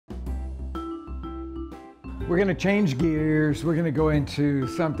We're going to change gears. We're going to go into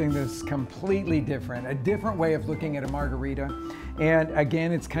something that's completely different, a different way of looking at a margarita. And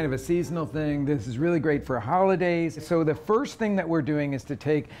again, it's kind of a seasonal thing. This is really great for holidays. So the first thing that we're doing is to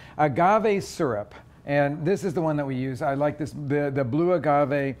take agave syrup. And this is the one that we use. I like this, the blue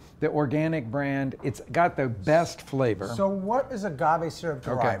agave, the organic brand. It's got the best flavor. So what is agave syrup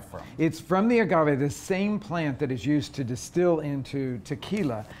derived from? It's from the agave, the same plant that is used to distill into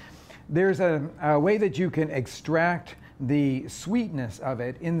tequila. There's a way that you can extract the sweetness of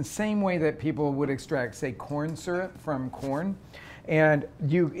it in the same way that people would extract, say, corn syrup from corn. And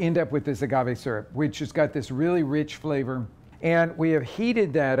you end up with this agave syrup, which has got this really rich flavor. And we have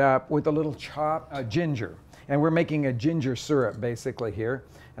heated that up with a little chopped ginger. And we're making a ginger syrup basically here.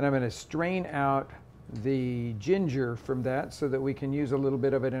 And I'm going to strain out the ginger from that so that we can use a little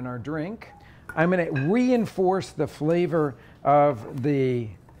bit of it in our drink. I'm going to reinforce the flavor of the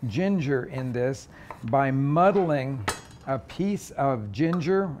ginger in this by muddling a piece of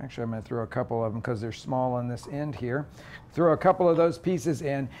ginger. Actually, I'm going to throw a couple of them because they're small on this end here. Throw a couple of those pieces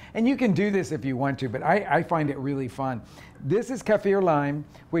in, and you can do this if you want to, but I find it really fun. This is kaffir lime,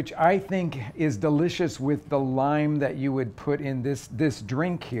 which I think is delicious with the lime that you would put in this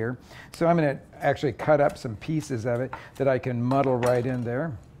drink here. So I'm going to actually cut up some pieces of it that I can muddle right in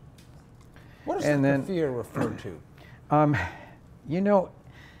there. What does kaffir refer to? You know,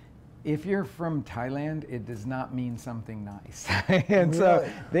 if you're from Thailand, it does not mean something nice. And so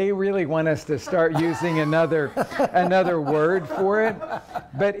they really want us to start using another word for it.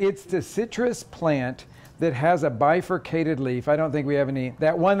 But it's the citrus plant that has a bifurcated leaf. I don't think we have any.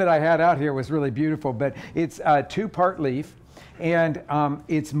 That one that I had out here was really beautiful, but it's a two-part leaf. And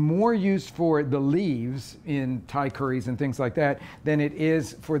it's more used for the leaves in Thai curries and things like that than it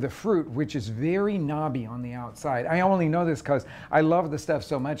is for the fruit, which is very knobby on the outside. I only know this because I love the stuff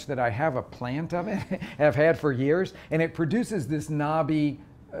so much that I have a plant of it, have had for years, and it produces this knobby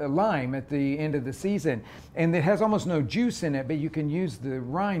lime at the end of the season. And it has almost no juice in it, but you can use the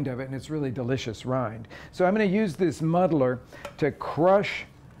rind of it, and it's really delicious rind. So I'm going to use this muddler to crush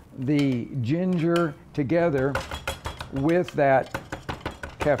the ginger together with that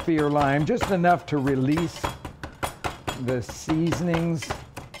kaffir lime, just enough to release the seasonings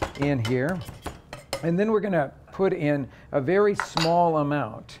in here. And then we're going to put in a very small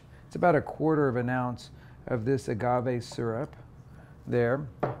amount. It's about 1/4 ounce of this agave syrup there.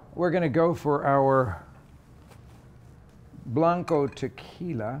 We're going to go for our Blanco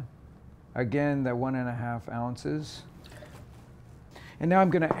tequila. Again, the 1.5 ounces. And now I'm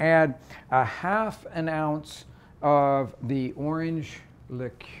going to add 1/2 ounce of the orange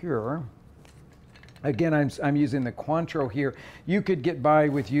liqueur. Again, I'm using the Cointreau here. You could get by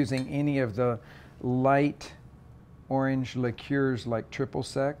with using any of the light orange liqueurs like triple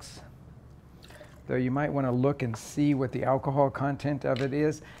sec, though you might want to look and see what the alcohol content of it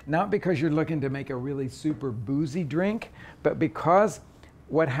is. Not because you're looking to make a really super boozy drink, but because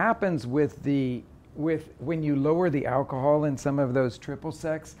what happens with when you lower the alcohol in some of those triple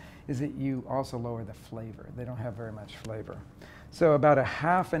secs is that you also lower the flavor. They don't have very much flavor. So about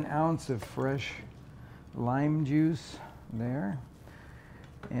 1/2 ounce of fresh lime juice there.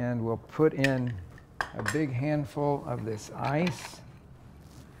 And we'll put in a big handful of this ice.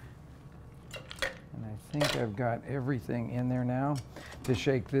 And I think I've got everything in there now to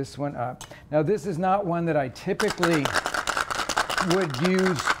shake this one up. Now this is not one that I typically would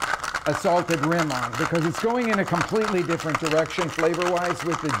use a salted rim on because it's going in a completely different direction flavor-wise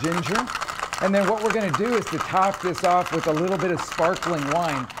with the ginger. And then what we're going to do is to top this off with a little bit of sparkling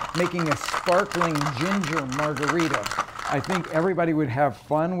wine, making a sparkling ginger margarita. I think everybody would have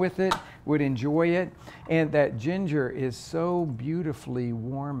fun with it, would enjoy it, and that ginger is so beautifully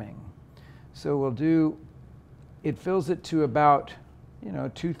warming. So we'll do, it fills it to about,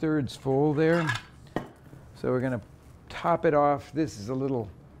 2/3 full there. So we're going to top it off. This is a little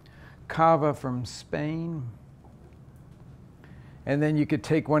cava from Spain. And then you could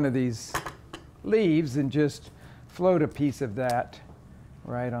take one of these leaves and just float a piece of that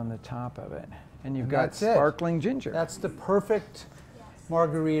right on the top of it. And you've got sparkling ginger. That's the perfect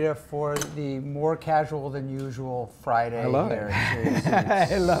margarita for the more casual than usual Friday. I love it.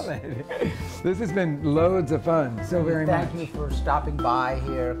 I love it. This has been loads of fun. So very much. Thank you for stopping by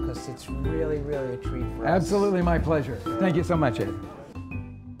here because it's really, really a treat for us. Absolutely my pleasure. Thank you so much, Ed.